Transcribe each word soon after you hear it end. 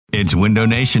It's Window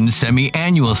Nation's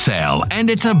semi-annual sale, and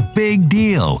it's a big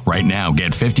deal. Right now,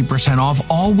 get 50% off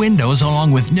all windows along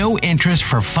with no interest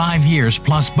for 5 years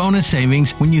plus bonus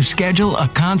savings when you schedule a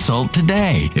consult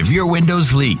today. If your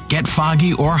windows leak, get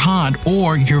foggy or hot,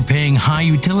 or you're paying high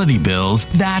utility bills,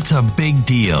 that's a big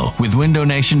deal. With Window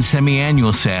Nation's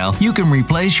semi-annual sale, you can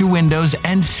replace your windows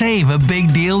and save a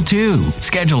big deal too.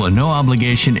 Schedule a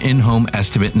no-obligation in-home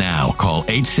estimate now. Call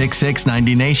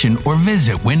 866-90NATION or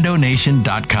visit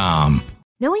windownation.com.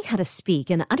 Knowing how to speak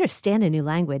and understand a new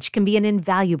language can be an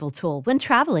invaluable tool when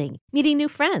traveling, meeting new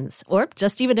friends, or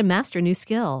just even to master a new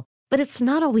skill. But it's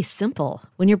not always simple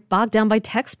when you're bogged down by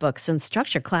textbooks and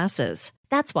structure classes.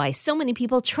 That's why so many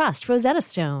people trust Rosetta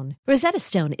Stone. Rosetta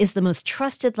Stone is the most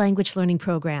trusted language learning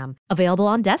program, available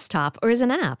on desktop or as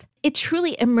an app. It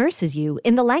truly immerses you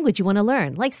in the language you want to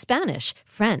learn, like Spanish,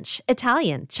 French,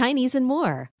 Italian, Chinese, and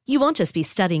more. You won't just be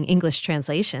studying English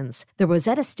translations. The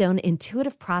Rosetta Stone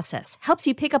intuitive process helps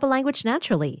you pick up a language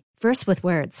naturally, first with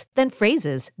words, then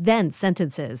phrases, then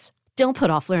sentences. Don't put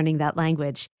off learning that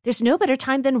language. There's no better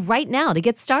time than right now to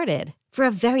get started. For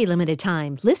a very limited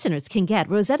time, listeners can get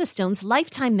Rosetta Stone's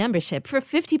lifetime membership for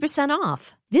 50%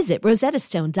 off. Visit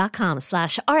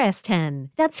rosettastone.com/rs10.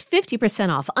 That's 50%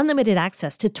 off unlimited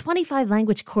access to 25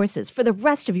 language courses for the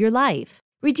rest of your life.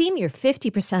 Redeem your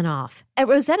 50% off at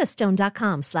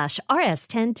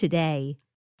rosettastone.com/rs10 today.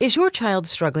 Is your child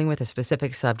struggling with a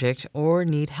specific subject or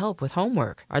need help with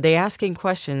homework? Are they asking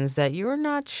questions that you're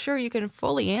not sure you can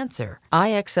fully answer?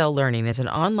 IXL Learning is an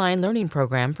online learning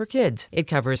program for kids. It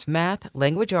covers math,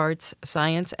 language arts,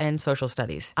 science, and social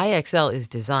studies. IXL is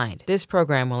designed. This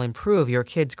program will improve your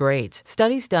kids' grades.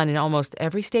 Studies done in almost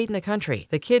every state in the country.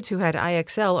 The kids who had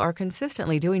IXL are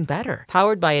consistently doing better.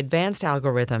 Powered by advanced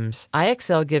algorithms,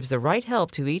 IXL gives the right help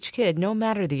to each kid no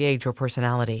matter the age or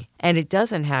personality. And it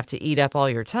doesn't have to eat up all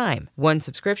your time. One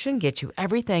subscription gets you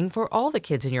everything for all the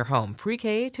kids in your home,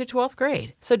 pre-K to 12th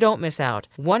grade. So don't miss out.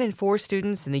 1 in 4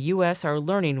 students in the U.S. are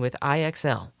learning with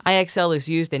IXL. IXL is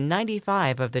used in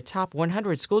 95 of the top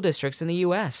 100 school districts in the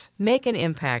U.S. Make an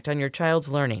impact on your child's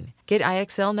learning. Get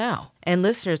IXL now. And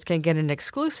listeners can get an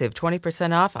exclusive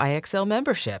 20% off IXL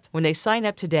membership when they sign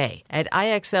up today at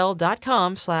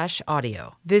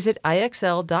IXL.com/audio. Visit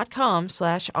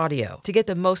IXL.com/audio to get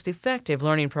the most effective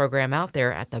learning program out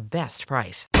there at the best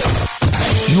price.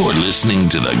 You're listening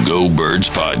to the Go Birds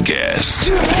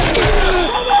podcast.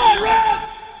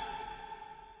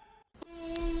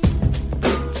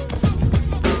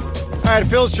 All right,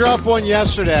 Phils dropped one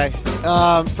yesterday.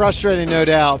 Frustrating, no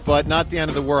doubt, but not the end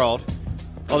of the world.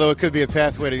 Although it could be a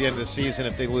pathway to the end of the season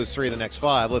if they lose 3 of the next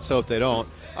 5. Let's hope they don't.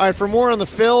 All right, for more on the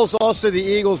Phils, also the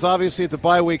Eagles, obviously at the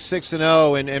bye week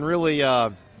 6-0, and really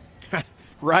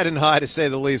riding high to say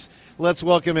the least. Let's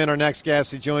welcome in our next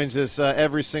guest. He joins us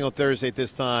every single Thursday at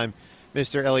this time,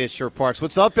 Mr. Elliot Shorr-Parks.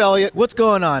 What's up, Elliot? What's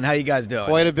going on? How you guys doing?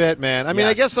 Quite a bit, man. I mean,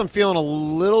 I guess I'm feeling a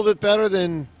little bit better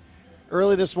than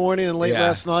early this morning and late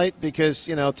last night because,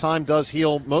 you know, time does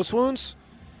heal most wounds,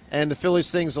 and the Phillies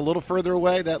thing's a little further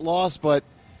away, that loss, but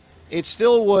it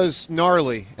still was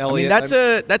gnarly, Elliot. I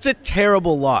mean, that's a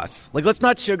terrible loss. Like, let's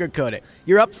not sugarcoat it.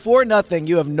 You're up 4-0.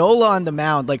 You have Nola on the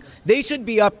mound. Like, they should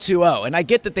be up 2-0. And I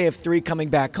get that they have 3 coming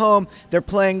back home. They're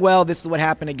playing well. This is what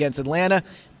happened against Atlanta.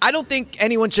 I don't think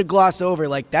anyone should gloss over.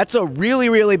 Like, that's a really,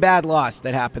 really bad loss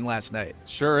that happened last night.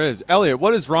 Sure is. Elliot,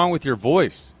 what is wrong with your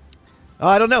voice?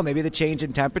 I don't know. Maybe the change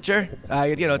in temperature.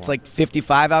 It's like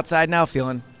 55 outside now. I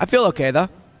feel okay, though.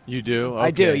 You do? Okay.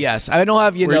 I do, yes. I don't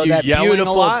have, Were you that yelling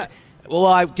beautiful. A lot? Well,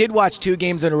 I did watch 2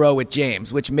 games in a row with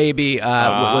James, which maybe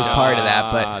was part of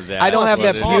that. But I don't have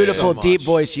that beautiful, deep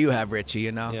voice you have, Richie,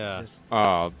 you know? Yeah.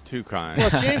 Oh, too kind. Well,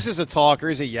 James is a talker.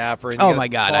 He's a yapper. And oh, my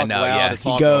God, I know, yeah.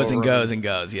 He goes and goes and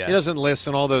goes, yeah. He doesn't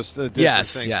listen, all those different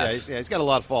yes, things. Yes. Yeah, he's got a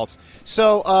lot of faults.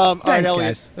 So, all right,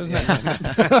 Elliot.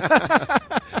 Guys.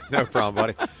 No problem,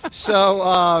 buddy.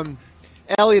 So,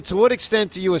 Elliot, to what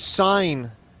extent do you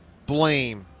assign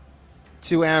blame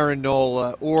to Aaron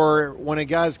Nola, or when a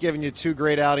guy's giving you 2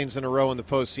 great outings in a row in the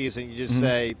postseason, you just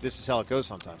say, this is how it goes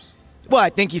sometimes? Well,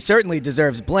 I think he certainly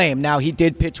deserves blame. Now, he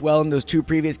did pitch well in those 2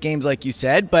 previous games, like you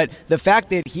said, but the fact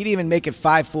that he didn't even make it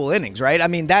 5 full innings, right? I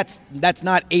mean, that's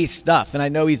not ace stuff, and I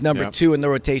know he's number 2 in the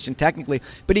rotation technically,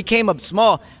 but he came up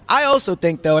small. I also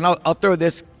think, though, and I'll throw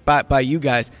this by you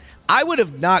guys, I would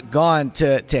have not gone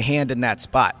to Hand in that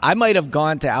spot. I might have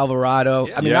gone to Alvarado.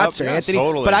 Yeah. I mean, not Sir Anthony,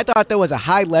 totally. but I thought there was a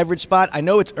high leverage spot. I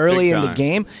know it's early in the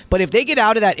game, but if they get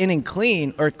out of that inning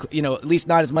clean, or at least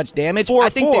not as much damage, I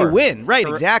think they win. Right,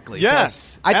 exactly.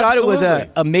 Yes, so I thought it was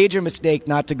a major mistake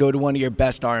not to go to one of your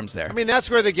best arms there. I mean, that's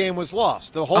where the game was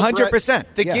lost. The whole 100%.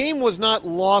 The game was not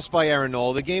lost by Aaron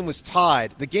Nola. The game was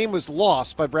tied. The game was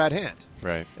lost by Brad Hand.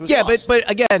 Right. It was Yeah, lost. but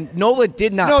again, Nola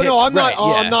did not pitch. No, I'm not. Right,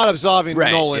 yeah. I'm not absolving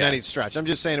Right, Nola in yeah. any stretch. I'm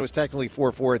just saying it was technically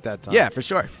 4-4 at that time. Yeah, for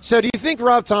sure. So, do you think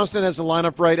Rob Thompson has the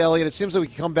lineup right, Elliot? It seems like we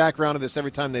can come back around to this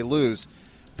every time they lose,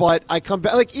 but I come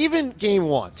back like even game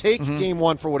one. Take game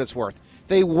one for what it's worth.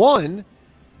 They won,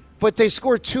 but they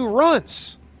scored 2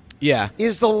 runs. Yeah.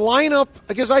 Is the lineup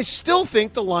because I still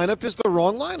think the lineup is the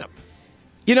wrong lineup.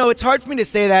 You know, it's hard for me to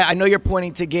say that. I know you're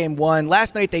pointing to game one.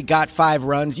 Last night they got 5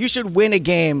 runs. You should win a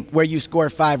game where you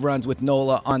score 5 runs with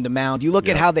Nola on the mound. You look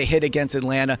at how they hit against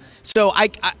Atlanta. So,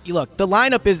 I look, the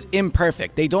lineup is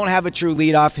imperfect. They don't have a true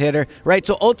leadoff hitter, right?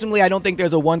 So, ultimately, I don't think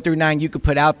there's a 1 through 9 you could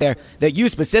put out there that you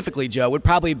specifically, Joe, would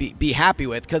probably be happy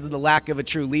with because of the lack of a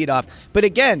true leadoff. But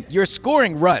again, you're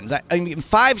scoring runs. I mean,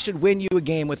 5 should win you a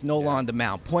game with Nola on the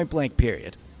mound, point blank,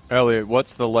 period. Elliot,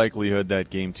 what's the likelihood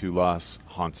that Game 2 loss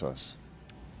haunts us?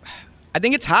 I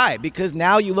think it's high because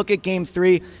now you look at Game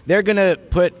 3, they're going to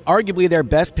put arguably their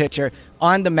best pitcher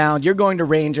on the mound. You're going to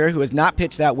Ranger, who has not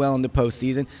pitched that well in the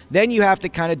postseason. Then you have to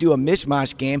kind of do a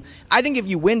mishmash game. I think if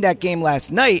you win that game last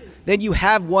night, then you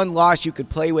have one loss you could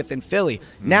play with in Philly.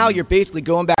 Mm-hmm. Now you're basically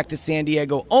going back to San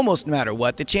Diego almost no matter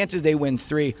what. The chances they win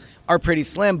 3 are pretty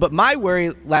slim. But my worry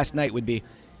last night would be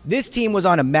this team was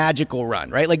on a magical run,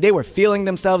 right? Like they were feeling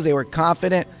themselves. They were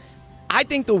confident. I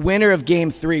think the winner of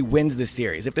Game 3 wins the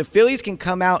series. If the Phillies can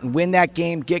come out and win that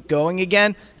game, get going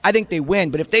again, I think they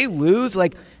win. But if they lose,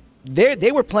 like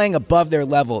they were playing above their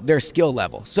level, their skill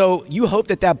level. So you hope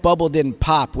that bubble didn't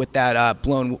pop with that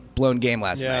blown game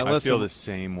last night. I feel the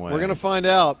same way. We're going to find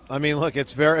out. I mean, look,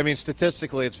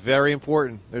 statistically, it's very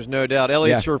important. There's no doubt.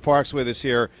 Elliot Shore Park's with us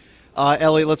here.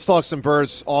 Elliot, let's talk some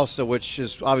birds also, which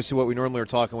is obviously what we normally are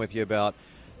talking with you about.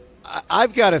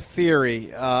 I've got a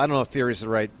theory. I don't know if theory is the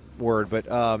right word, but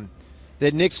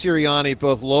that Nick Sirianni,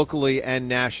 both locally and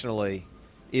nationally,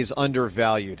 is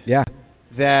undervalued. Yeah.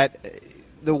 That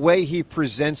the way he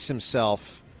presents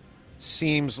himself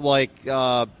seems like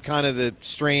kind of the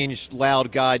strange,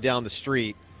 loud guy down the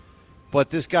street,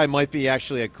 but this guy might be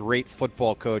actually a great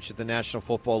football coach at the National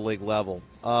Football League level.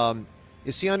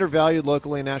 Is he undervalued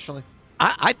locally and nationally?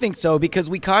 I think so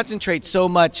because we concentrate so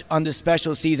much on the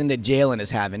special season that Jalen is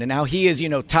having and how he is,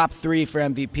 top 3 for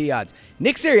MVP odds.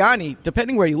 Nick Sirianni,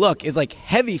 depending where you look, is like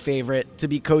heavy favorite to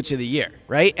be coach of the year,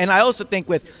 right? And I also think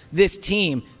with this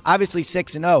team, obviously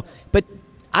 6-0, but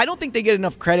I don't think they get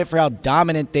enough credit for how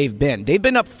dominant they've been. They've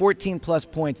been up 14-plus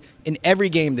points in every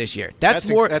game this year.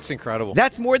 That's incredible.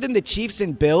 That's more than the Chiefs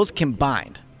and Bills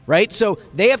combined. Right? So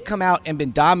they have come out and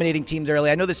been dominating teams early.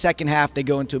 I know the second half they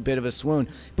go into a bit of a swoon.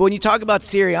 But when you talk about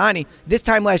Sirianni, this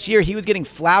time last year he was getting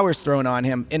flowers thrown on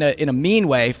him in a mean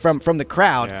way from the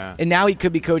crowd. Yeah. And now he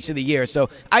could be coach of the year. So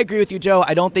I agree with you, Joe.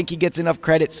 I don't think he gets enough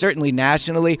credit, certainly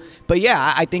nationally. But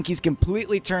yeah, I think he's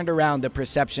completely turned around the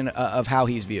perception of how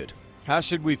he's viewed. How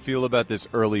should we feel about this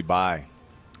early bye?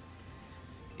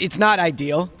 It's not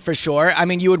ideal, for sure. I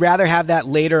mean, you would rather have that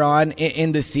later on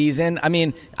in the season. I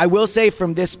mean, I will say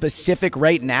from this specific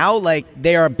right now, like,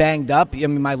 they are banged up. I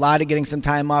mean, Mailata getting some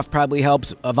time off probably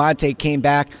helps. Avante came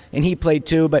back, and he played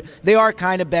too. But they are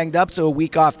kind of banged up, so a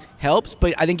week off helps.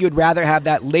 But I think you would rather have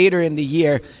that later in the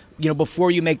year,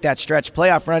 before you make that stretch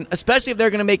playoff run, especially if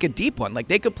they're going to make a deep one. Like,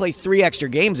 they could play 3 extra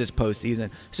games this postseason.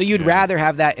 So you'd rather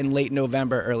have that in late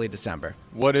November, early December.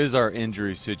 What is our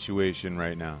injury situation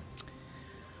right now?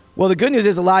 Well, the good news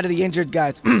is a lot of the injured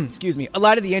guys, a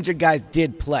lot of the injured guys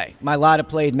did play. Mailata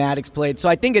played, Maddox played. So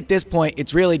I think at this point,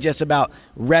 it's really just about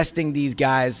resting these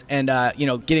guys and,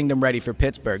 getting them ready for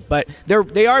Pittsburgh. But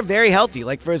they are very healthy.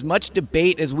 Like, for as much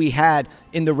debate as we had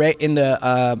in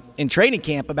training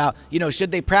camp about,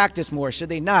 should they practice more, should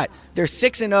they not? They're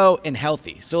 6-0 and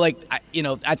healthy. So, I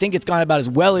think it's gone about as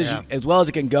well as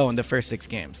it can go in the first 6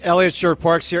 games. Elliot Shore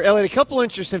Parks here. Elliot, a couple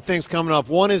interesting things coming up.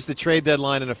 One is the trade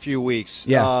deadline in a few weeks.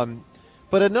 Yeah.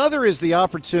 But another is the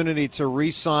opportunity to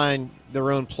re-sign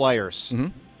their own players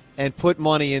and put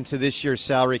money into this year's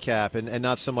salary cap and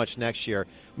not so much next year.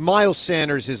 Miles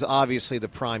Sanders is obviously the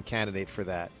prime candidate for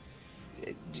that.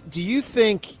 Do you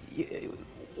think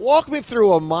 – walk me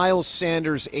through a Miles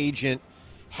Sanders agent,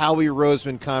 Howie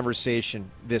Roseman conversation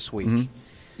this week.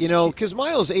 Because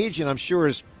Miles' agent, I'm sure,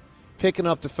 is picking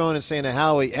up the phone and saying to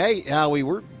Howie, hey, Howie,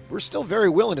 we're still very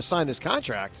willing to sign this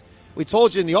contract. We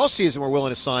told you in the offseason we're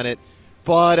willing to sign it,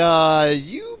 but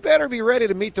you better be ready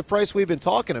to meet the price we've been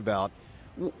talking about.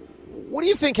 What do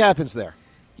you think happens there?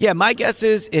 Yeah, my guess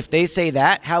is if they say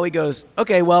that, Howie goes,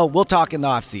 okay, well, we'll talk in the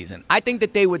offseason. I think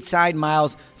that they would sign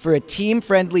Miles for a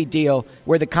team-friendly deal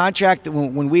where the contract,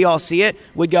 when we all see it,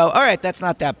 would go, all right, that's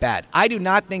not that bad. I do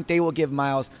not think they will give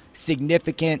Miles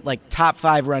significant, top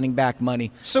 5 running back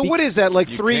money. So what is that,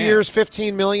 3 years,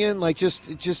 $15 million?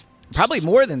 Probably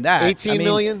more than that. 18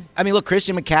 million? I mean, look,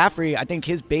 Christian McCaffrey, I think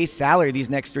his base salary these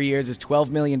next 3 years is $12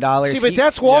 million. See, but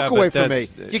that's walk away for me.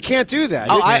 You can't do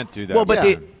that. You can't do that. Well,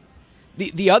 but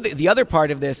the other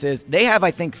part of this is they have,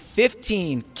 I think,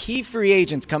 15 key free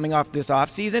agents coming off this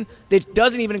offseason that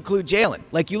doesn't even include Jalen.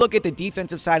 Like, you look at the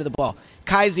defensive side of the ball.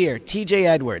 Kaiser, TJ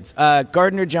Edwards,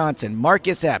 Gardner Johnson,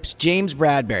 Marcus Epps, James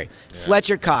Bradbury,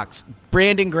 Fletcher Cox,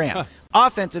 Brandon Graham.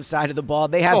 Offensive side of the ball,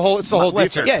 they have it's the whole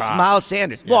defense. Yeah, it's Miles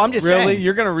Sanders. Well, I'm just really? saying.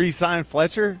 You're going to re-sign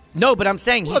Fletcher? No, but I'm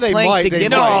saying he's they playing might,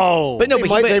 significant.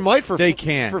 They might for they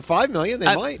can't. for $5 million.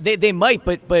 They might. They might,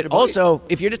 but also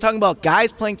if you're just talking about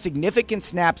guys playing significant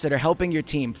snaps that are helping your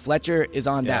team, Fletcher is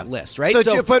on that list, right?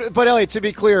 But Elliot, to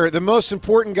be clear, the most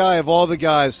important guy of all the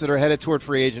guys that are headed toward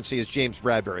free agency is James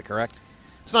Bradbury, correct?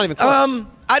 It's not even close.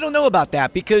 I don't know about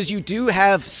that because you do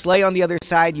have Slay on the other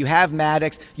side. You have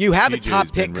Maddox. You have a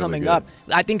top pick coming up.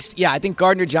 I think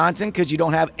Gardner Johnson because you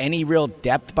don't have any real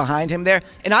depth behind him there.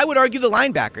 And I would argue the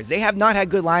linebackers. They have not had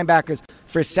good linebackers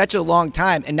for such a long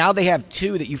time, and now they have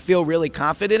two that you feel really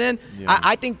confident in. Yeah.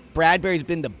 I think Bradbury's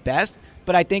been the best,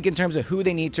 but I think in terms of who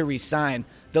they need to re-sign,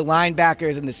 the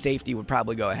linebackers and the safety would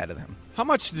probably go ahead of them. How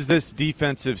much does this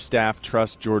defensive staff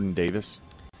trust Jordan Davis?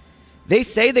 They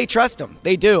say they trust him.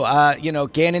 They do.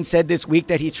 Gannon said this week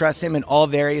that he trusts him in all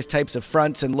various types of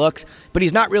fronts and looks, but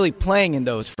he's not really playing in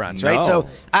those fronts, right? So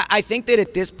I think that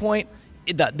at this point,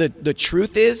 the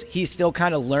truth is he's still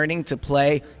kind of learning to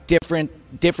play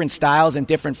different styles and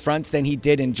different fronts than he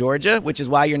did in Georgia, which is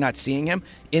why you're not seeing him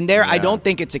in there. Yeah. I don't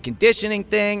think it's a conditioning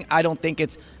thing. I don't think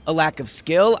it's a lack of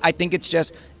skill. I think it's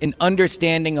just an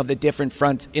understanding of the different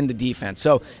fronts in the defense.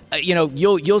 So,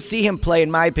 you'll see him play,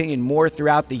 in my opinion, more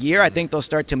throughout the year. I think they'll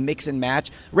start to mix and match.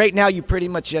 Right now, you pretty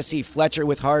much just see Fletcher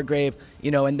with Hargrave,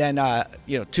 and then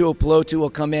Tuipulotu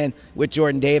will come in with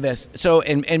Jordan Davis. So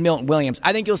and Milton Williams.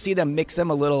 I think you'll see them mix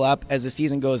them a little up as the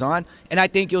season goes on, and I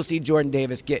think you'll see Jordan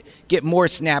Davis get more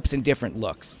snaps and different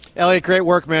looks. Elliot, great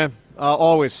work, man.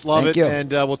 Always love Thank it, you. And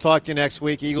we'll talk to you next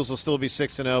week. Eagles will still be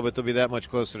 6-0, but they'll be that much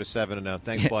closer to 7-0.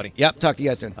 Thanks, buddy. Yep, talk to you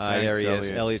guys soon. There he is,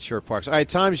 Elliot Shorr-Parks. All right,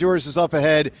 time's yours is up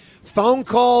ahead. Phone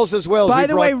calls as well. By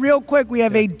the way, real quick, we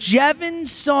have a Jevin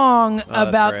song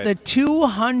about the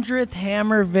 200th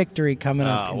Hammer victory coming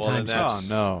up in time.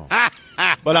 Oh no!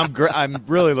 But I'm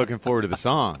really looking forward to the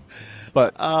song.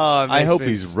 But I hope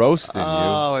he's roasting you.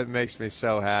 Oh, it makes me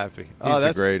so happy. He's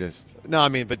the greatest. No, I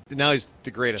mean, but now he's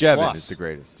the greatest. Jevin is the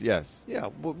greatest, yes. Yeah,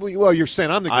 well, you're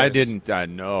saying I'm the greatest. I didn't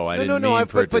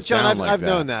But John, I've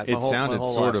known that. It sounded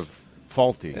sort of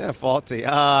faulty. Yeah, faulty.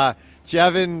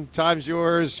 Jevin, time's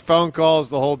yours. Phone calls,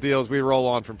 the whole deal as we roll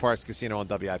on from Parx Casino on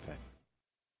WIP.